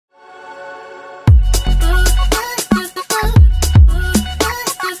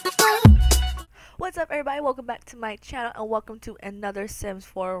everybody, welcome back to my channel and welcome to another Sims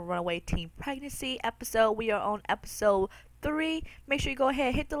 4 Runaway Teen Pregnancy episode. We are on episode 3. Make sure you go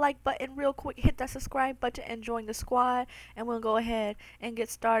ahead, hit the like button real quick, hit that subscribe button and join the squad. And we'll go ahead and get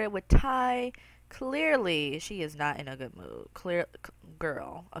started with Ty. Clearly, she is not in a good mood.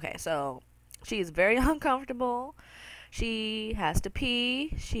 Girl. Okay, so she is very uncomfortable. She has to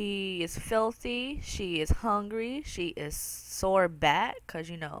pee. She is filthy. She is hungry. She is sore back because,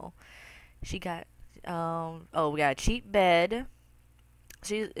 you know, she got we got a cheap bed.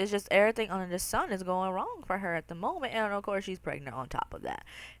 It's just everything under the sun is going wrong for her at the moment, and of course she's pregnant on top of that.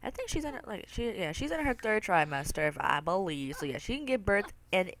 I think she's in she's in her third trimester, if I believe. So yeah, she can give birth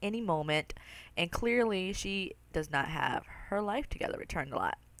at any moment, and clearly she does not have her life together. Return to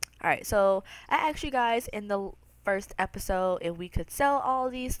lot. All right, so I asked you guys in the first episode if we could sell all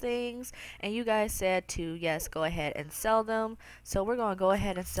these things, and you guys said to yes, go ahead and sell them. So we're gonna go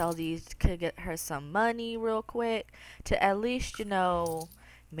ahead and sell these to get her some money real quick, to at least, you know,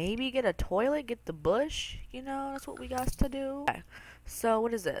 maybe get a toilet, get the bush, you know, that's what we got to do. Okay. So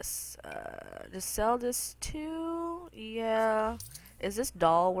what is this? Just sell this too. Yeah. Is this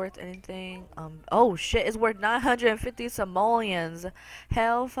doll worth anything? Oh shit, it's worth 950 simoleons.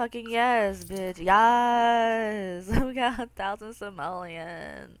 Hell fucking yes, bitch. Yes. We got 1,000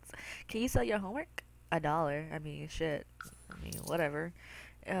 simoleons. Can you sell your homework? $1. I mean, shit. I mean, whatever.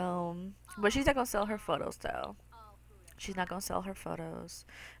 But she's not gonna sell her photos though. She's not gonna sell her photos.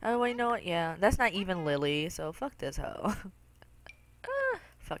 Oh, well, you know what? Yeah, that's not even Lily, so fuck this hoe.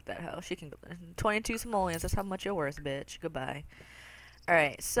 Fuck that hoe. She can go 22 simoleons. That's how much you're worth, bitch. Goodbye.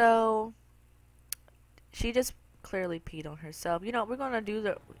 Alright, so she just clearly peed on herself. You know, we're gonna do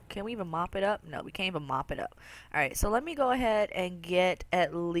the, can we even mop it up? No, we can't even mop it up. Alright, so let me go ahead and get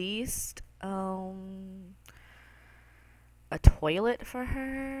at least a toilet for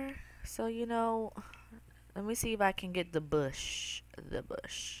her. So, you know, let me see if I can get the bush. The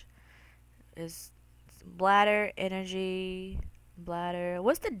bush is bladder, energy, bladder.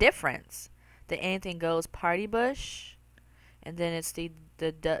 What's the difference? The anything goes party bush. And then it's the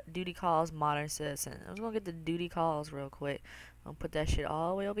duty calls modern citizen. I'm gonna get the duty calls real quick. I'm gonna put that shit all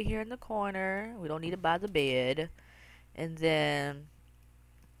the way over here in the corner. We don't need it by the bed. And then,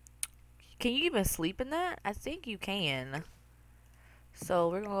 can you even sleep in that? I think you can. So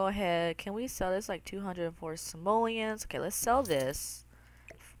we're gonna go ahead. Can we sell this like 204 simoleons? Okay, let's sell this.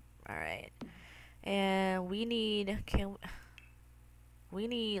 All right. And we need we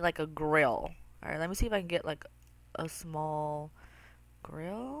need like a grill. All right. Let me see if I can get like a small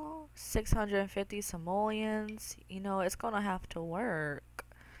grill. 650 simoleons. You know, it's gonna have to work.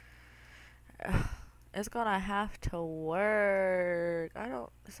 It's gonna have to work.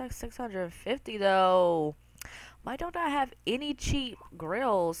 It's like 650 though. Why don't I have any cheap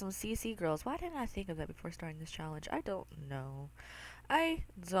grills? Some CC grills. Why didn't I think of that before starting this challenge? I don't know.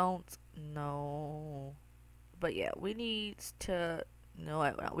 But yeah, we need to, you know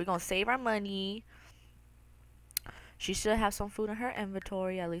what, we're gonna save our money. She should have some food in her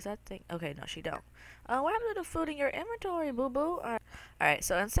inventory, at least I think. Okay, no, she don't. What happened to the food in your inventory, boo-boo? Alright,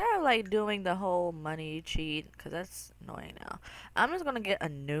 so instead of, like, doing the whole money cheat, because that's annoying now, I'm just going to get a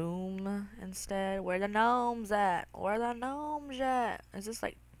gnome instead. Where the gnomes at? Where the gnomes at? Is this,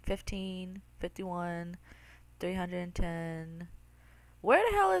 like, 15, 51, 310? Where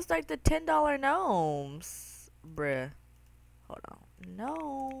the hell is, like, the $10 gnomes? Bruh. Hold on.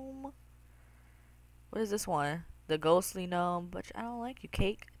 Gnome. What is this one? The ghostly gnome, but I don't like you.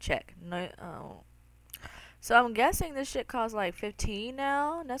 Cake, check. No. Oh. So I'm guessing this shit costs like 15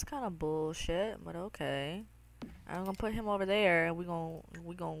 now. That's kind of bullshit, but okay. I'm gonna put him over there, and we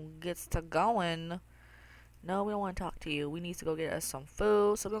gonna get to going. No, we don't want to talk to you. We need to go get us some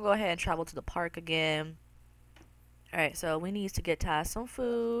food. So we're gonna go ahead and travel to the park again. All right. So we need to get Ty some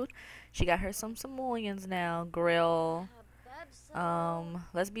food. She got her some simoleons now. Grill.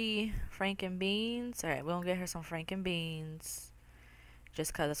 Let's be Franken beans. Alright, we're gonna get her some Franken beans.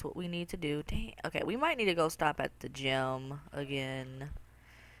 Just cause that's what we need to do. Dang. Okay, we might need to go stop at the gym again.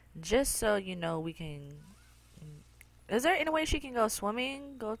 Just so, you know, we can. Is there any way she can go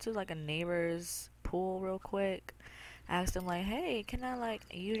swimming? Go to like a neighbor's pool real quick. Ask them like, hey, can I like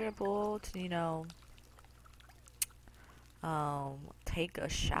use your pool to, you know, take a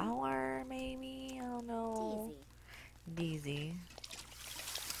shower maybe? I don't know. Easy.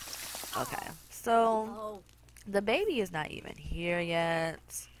 Okay, so the baby is not even here yet,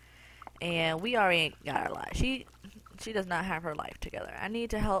 and we already got our life. She does not have her life together. I need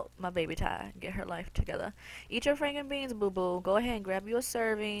to help my baby Ty get her life together. Eat your Franken beans, boo boo. Go ahead and grab you a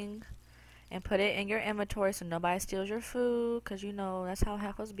serving and put it in your inventory so nobody steals your food, cause you know that's how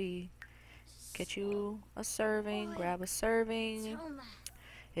heifers be. Get you a serving. Grab a serving.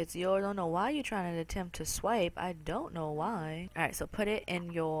 It's yours. I don't know why you're trying to attempt to swipe. I don't know why. Alright, so put it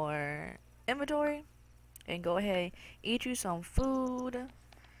in your inventory. And go ahead. Eat you some food.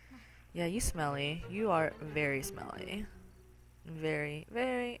 Yeah, you smelly. You are very smelly. Very,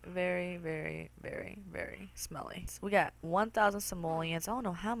 very, very, very, very, very smelly. So we got 1,000 simoleons. I don't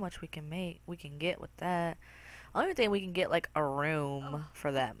know how much we can get with that. Only thing we can get like a room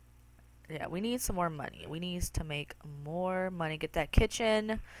for that. Yeah, we need some more money. We need to make more money. Get that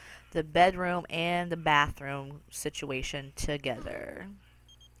kitchen, the bedroom, and the bathroom situation together.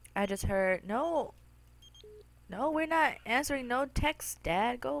 I just heard no, we're not answering no texts,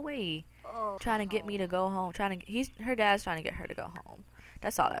 Dad. Go away. Trying to get me to go home. Her dad's trying to get her to go home.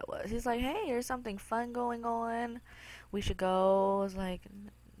 That's all that was. He's like, hey, there's something fun going on. We should go. I was like,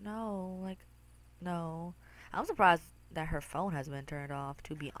 no. I'm surprised that her phone has been turned off,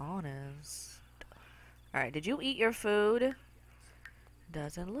 to be honest. Alright, did you eat your food?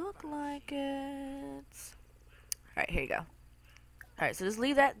 Doesn't look like it. Alright, here you go. Alright, so just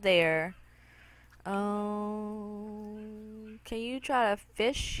leave that there. Can you try to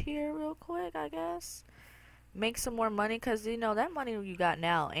fish here real quick, I guess? Make some more money, because, you know, that money you got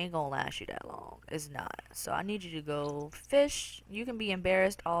now ain't gonna last you that long. It's not. So I need you to go fish. You can be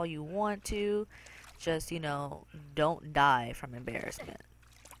embarrassed all you want to. Just, you know, don't die from embarrassment.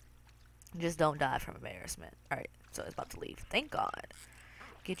 Just don't die from embarrassment. Alright, so it's about to leave. Thank God.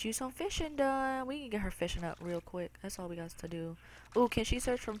 Get you some fishing done. We can get her fishing up real quick. That's all we got to do. Ooh, can she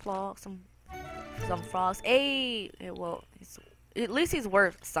search for frogs? Some frogs. Hey, well, at least he's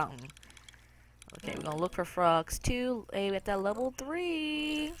worth something. Okay, we're gonna look for frogs too. Hey, at that level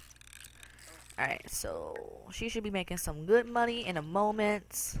 3. Alright, so she should be making some good money in a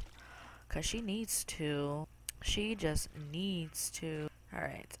moment. Cause she needs to. She just needs to.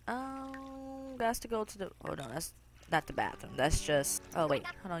 Alright, got to go to the. Oh no, that's not the bathroom. That's just. Oh wait,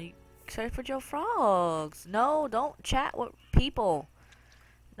 hold on. You search for your frogs. No, don't chat with people.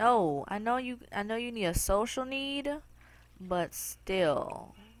 No, I know you need a social need, but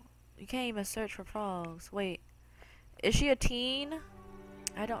still, you can't even search for frogs. Wait, is she a teen?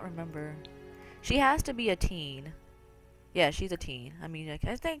 I don't remember. She has to be a teen. Yeah, she's a teen. I mean, I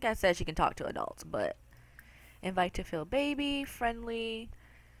think I said she can talk to adults, but invite to feel baby, friendly,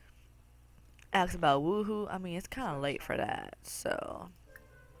 ask about woohoo. I mean, it's kind of late for that. So,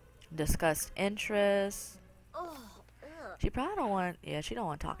 discuss interests. She probably don't want, yeah, she don't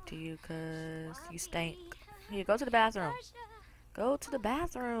want to talk to you because you stink. Here, go to the bathroom. Go to the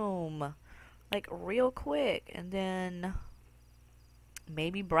bathroom. Like, real quick. And then,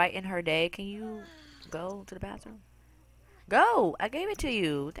 maybe brighten her day. Can you go to the bathroom? Go! I gave it to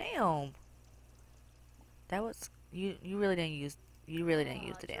you. Damn. That was, you really didn't use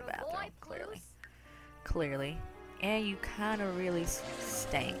the damn bathroom. Clearly. And you kind of really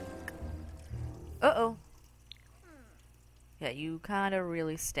stink. Uh-oh. Yeah, you kind of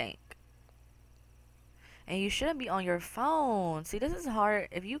really stink. And you shouldn't be on your phone. See, this is hard.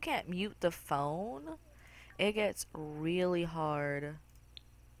 If you can't mute the phone, it gets really hard.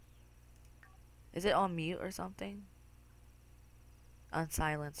 Is it on mute or something?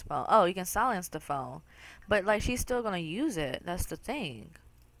 Unsilence phone. Oh, you can silence the phone. But, like, she's still gonna use it. That's the thing.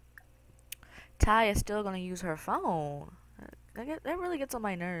 Ty is still gonna use her phone. That really gets on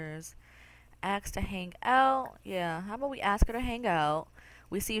my nerves. Ask to hang out. Yeah, how about we ask her to hang out?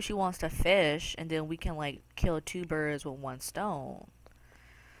 We see if she wants to fish, and then we can, like, kill 2 birds with 1 stone.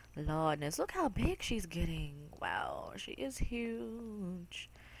 Lordness, look how big she's getting. Wow, she is huge.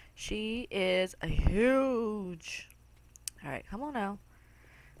 She is a huge. Alright, come on now.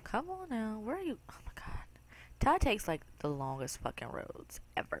 Come on now. Where are you? Oh my god. Ty takes, like, the longest fucking roads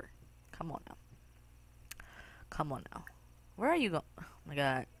ever. Come on now. Come on now. Where are you going? Oh my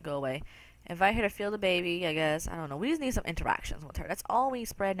god, go away. Invite her to feel the baby, I guess. I don't know. We just need some interactions with her. That's all we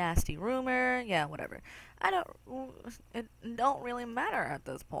spread nasty rumor. Yeah, whatever. It don't really matter at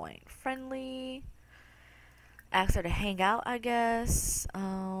this point. Friendly. Ask her to hang out, I guess.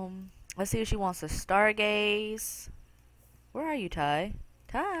 Let's see if she wants to stargaze. Where are you, Ty?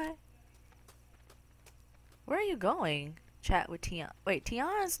 Ty? Where are you going? Chat with Tiana. Wait,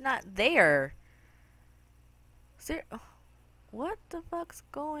 Tiana's not there. What the fuck's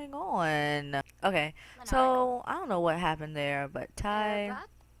going on? Okay, so I don't know what happened there, but Ty.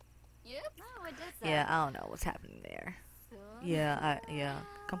 Yeah, I don't know what's happening there. Yeah,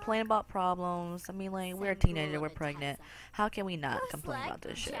 complain about problems. I mean, like, we're a teenager, we're pregnant. How can we not complain about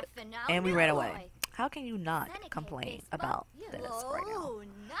this shit? And we ran away. How can you not complain about this right now?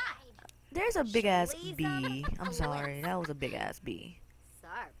 There's a big ass bee. I'm sorry, that was a big ass bee.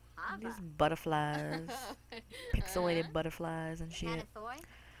 These butterflies. Pixelated butterflies and shit.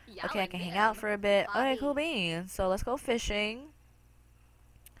 Okay, I can hang out for a bit. Okay, cool beans. So let's go fishing.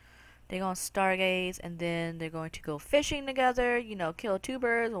 They're going to stargaze, and then they're going to go fishing together. You know, kill two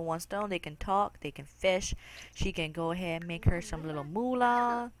birds with one stone. They can talk. They can fish. She can go ahead and make her some little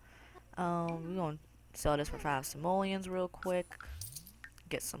moolah. We're going to sell this for 5 simoleons real quick.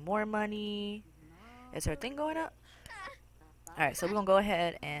 Get some more money. Is her thing going up? Alright, so we're going to go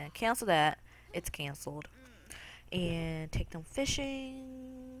ahead and cancel that. It's canceled. And take them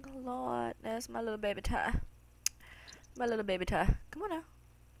fishing. Lord, that's my little baby tie. My little baby tie. Come on now.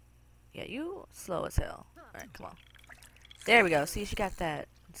 Yeah, you slow as hell. Alright, come on. There we go. See, she got that.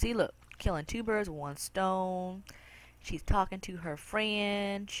 See, look. Killing 2 birds with 1 stone. She's talking to her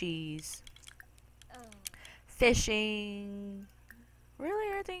friend. She's fishing.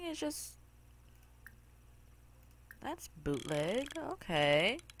 Really? Everything is just... That's bootleg.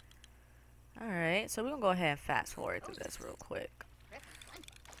 Okay. Alright, so we're going to go ahead and fast forward through this real quick.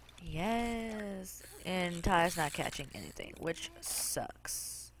 Yes. And Ty's not catching anything, which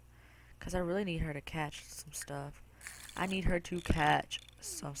sucks. Because I really need her to catch some stuff. I need her to catch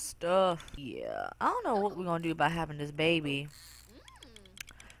some stuff. Yeah. I don't know what we're going to do about having this baby.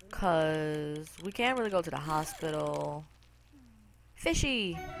 Because we can't really go to the hospital.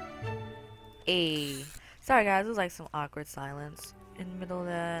 Fishy. Ayy. Sorry guys, it was like some awkward silence in the middle of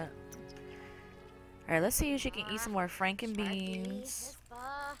that. Alright, let's see if she can eat some more frankenbeans.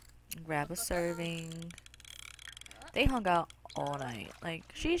 Grab a serving. They hung out all night. Like,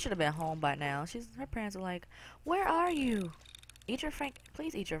 she should have been home by now. Her parents are like, where are you?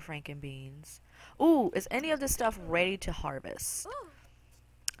 Please eat your frankenbeans. Ooh, is any of this stuff ready to harvest?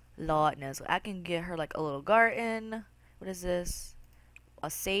 Lordness. I can get her like a little garden. What is this? A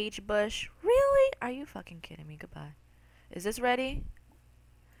sage bush. Really? Are you fucking kidding me? Goodbye. Is this ready?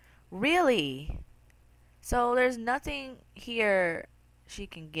 Really? So there's nothing here she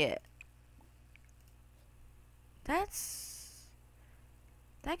can get. That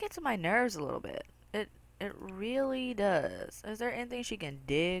gets on my nerves a little bit. It really does. Is there anything she can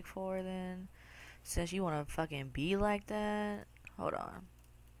dig for then? Since you want to fucking be like that? Hold on.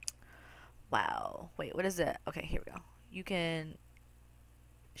 Wow. Wait, what is that? Okay, here we go. You can...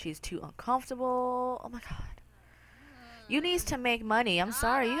 She's too uncomfortable. Oh my god. You needs to make money. I'm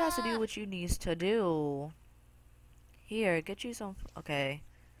sorry. You guys to do what you needs to do. Here, get you some... Okay.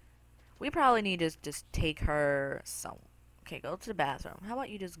 We probably need to just take her some... Okay, go to the bathroom. How about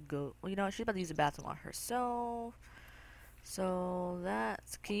you just go... Well, you know what? She's about to use the bathroom on herself. So,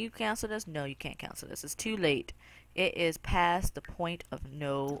 that's... Can you cancel this? No, you can't cancel this. It's too late. It is past the point of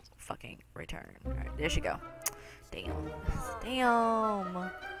no fucking return. Alright, there she go. Damn.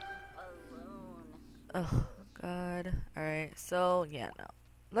 Damn. Oh, God. Alright, so, yeah, no.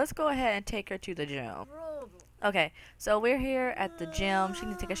 Let's go ahead and take her to the gym. Okay, so we're here at the gym. She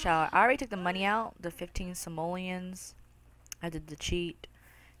can take a shower. I already took the money out, the 15 simoleons. I did the cheat.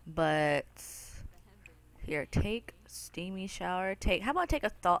 But, here, take steamy shower. How about take a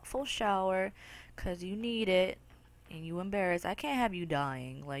thoughtful shower? Because you need it. And you embarrassed. I can't have you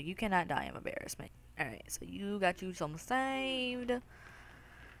dying. Like, you cannot die of embarrassment. Alright, so you got you some saved.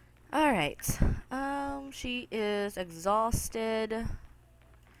 Alright. She is exhausted.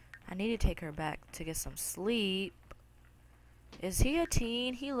 I need to take her back to get some sleep. Is he a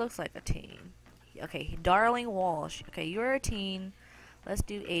teen? He looks like a teen. Okay, Darling Walsh. Okay, you're a teen. Let's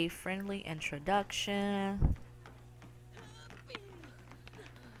do a friendly introduction.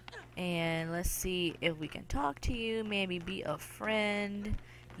 And let's see if we can talk to you. Maybe be a friend.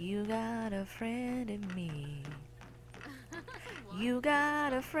 You got a friend in me. You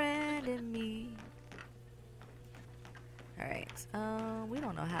got a friend in me. Alright. We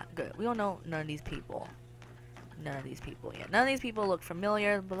don't know how good. We don't know none of these people. None of these people yet. None of these people look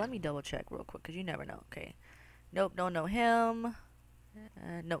familiar, but let me double check real quick because you never know. Okay. Nope, don't know him.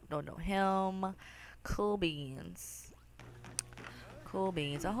 Nope, don't know him. Cool beans. Cool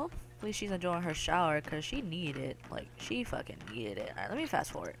beans. I hopefully she's enjoying her shower because she needed it. Like, she fucking needed it. Alright, let me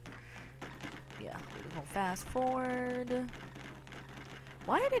fast forward. Yeah, we're gonna fast forward.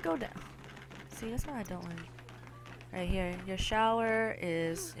 Why did it go down? See, that's what I don't like. Right here, your shower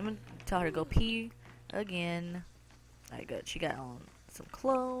is... I'm gonna tell her to go pee again. Alright, good. She got on some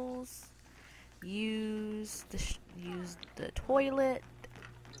clothes. Use the toilet.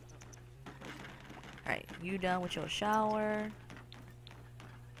 Alright, you done with your shower.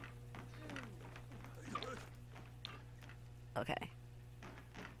 Okay.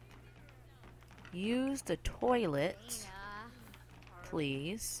 Use the toilet,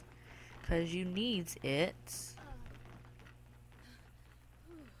 please, because you needs it.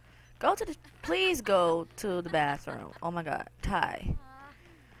 Go to the. Please go to the bathroom. Oh my God, Ty.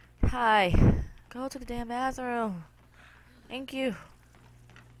 Ty, go to the damn bathroom. Thank you.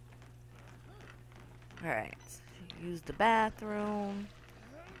 Alright, use the bathroom.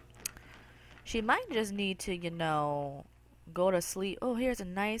 She might just need to, you know, go to sleep. Oh, here's a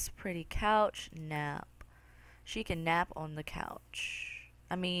nice, pretty couch. Nap. She can nap on the couch.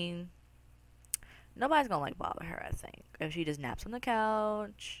 I mean, nobody's gonna like bother her, I think. If she just naps on the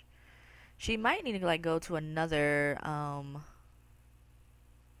couch. She might need to like go to another,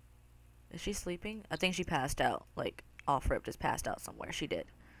 is she sleeping? I think she passed out. Like, off rip, just passed out somewhere. She did.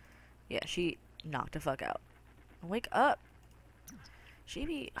 Yeah, she knocked the fuck out. Wake up. She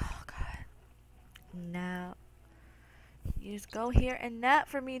be, oh God. Nap. You just go here and nap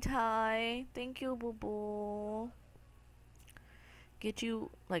for me, Ty. Thank you, boo boo. Get you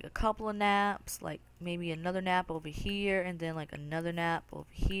like a couple of naps, like maybe another nap over here, and then like another nap over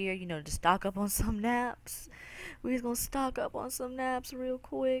here, you know, to stock up on some naps. We just gonna stock up on some naps real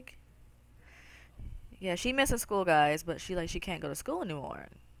quick. Yeah, she missing school, guys, but she can't go to school anymore.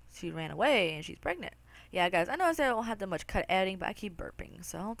 She ran away and she's pregnant. Yeah, guys, I know I said I don't have that much cut editing, but I keep burping,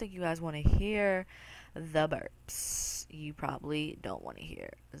 so I don't think you guys want to hear the burps. You probably don't want to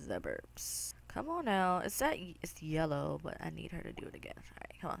hear the burps. Come on now. It's yellow, but I need her to do it again.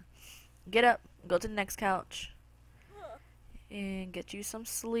 Alright, come on. Get up. Go to the next couch. And get you some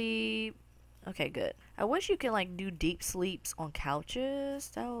sleep. Okay, good. I wish you could like do deep sleeps on couches.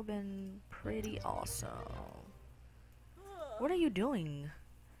 That would have been pretty awesome. What are you doing?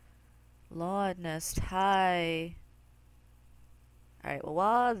 Lordness, hi. Alright, well,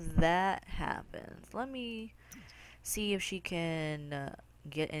 while that happens, let me see if she can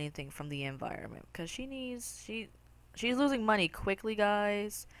get anything from the environment. Because she's losing money quickly,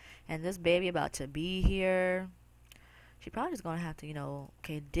 guys. And this baby about to be here. She probably just going to have to, you know,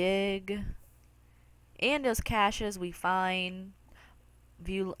 okay, dig. And those caches we find.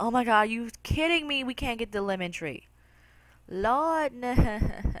 View. Oh my God, you kidding me? We can't get the lemon tree. Lord, no.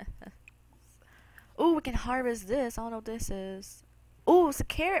 Ooh, we can harvest this. I don't know what this is. Ooh, it's a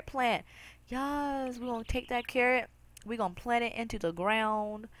carrot plant. Yes, we're going to take that carrot. We're going to plant it into the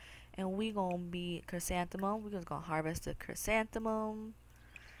ground. And we're going to be chrysanthemum. We're just going to harvest the chrysanthemum.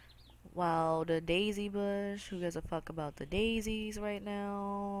 While the daisy bush. Who gives a fuck about the daisies right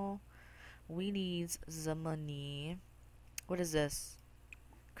now? We need the money. What is this?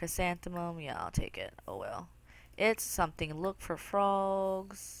 Chrysanthemum. Yeah, I'll take it. Oh well. It's something. Look for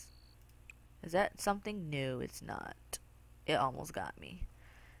frogs. Is that something? No, it's not. It almost got me.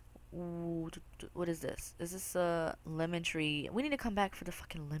 Ooh, what is this? Is this a lemon tree? We need to come back for the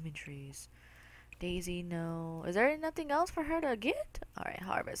fucking lemon trees. Daisy, no. Is there nothing else for her to get? Alright,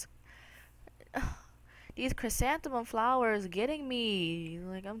 harvest. These chrysanthemum flowers getting me.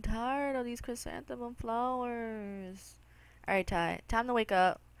 Like, I'm tired of these chrysanthemum flowers. Alright, Ty. Time to wake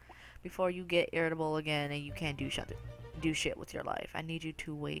up before you get irritable again and you can't do shit with your life. I need you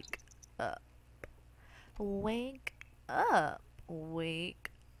to wake up. Wake up.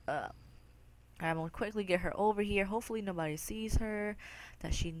 Wake up. I'm gonna quickly get her over here. Hopefully nobody sees her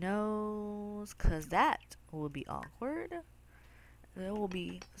that she knows, cause that will be awkward. That will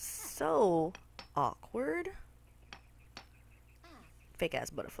be so awkward. Fake ass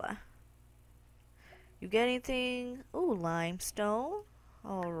butterfly. You get anything? Ooh, limestone.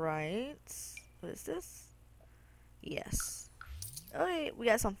 Alright. What is this? Yes. Okay, we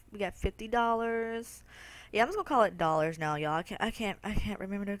got $50. Yeah, I'm just gonna call it dollars now, y'all. I can't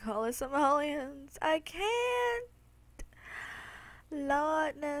remember to call it simoleons. I can't.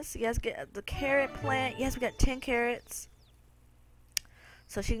 Lordness. Yes, get the carrot plant. Yes, we got 10 carrots.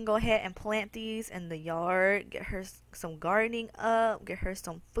 So she can go ahead and plant these in the yard. Get her some gardening up. Get her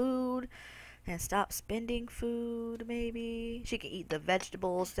some food. And stop spending food, maybe. She can eat the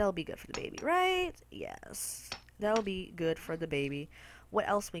vegetables. That'll be good for the baby, right? Yes. That'll be good for the baby. What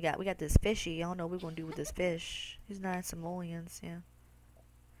else we got? We got this fishy. I don't know what we're going to do with this fish. He's 9 simoleons, yeah.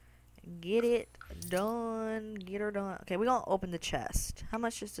 Get it done. Get her done. Okay, we're going to open the chest. How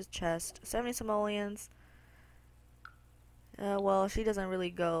much is this chest? 70 simoleons. Well, she doesn't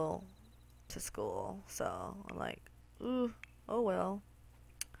really go to school. So, I'm like, ooh, oh well.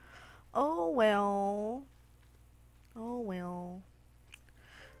 Oh well. Oh well.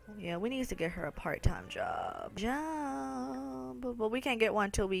 Yeah, we need to get her a part-time job. But we can't get one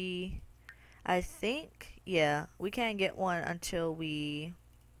until we... I think... Yeah, we can't get one until we...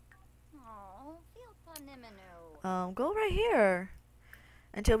 Go right here.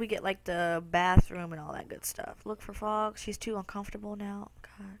 Until we get, like, the bathroom and all that good stuff. Look for frogs. She's too uncomfortable now.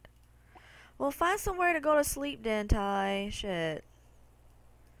 God. Well, find somewhere to go to sleep then, Ty. Shit.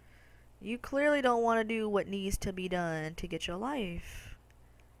 You clearly don't want to do what needs to be done to get your life.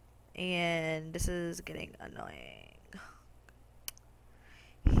 And this is getting annoying.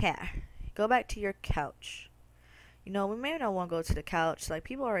 Yeah. Go back to your couch. You know, we may not want to go to the couch. Like,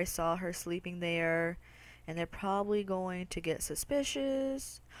 people already saw her sleeping there. And they're probably going to get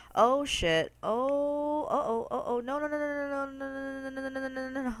suspicious. Oh, shit. Oh.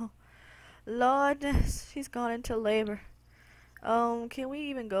 No. Lord, she's gone into labor. Can we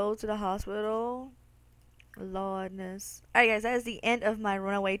even go to the hospital? Lordness. Alright guys, that is the end of my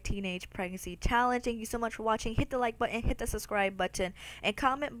runaway teenage pregnancy challenge. Thank you so much for watching. Hit the like button, hit the subscribe button, and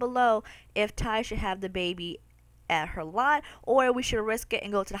comment below if Ty should have the baby at her lot or we should risk it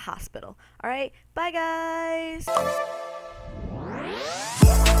and go to the hospital. Alright, bye guys!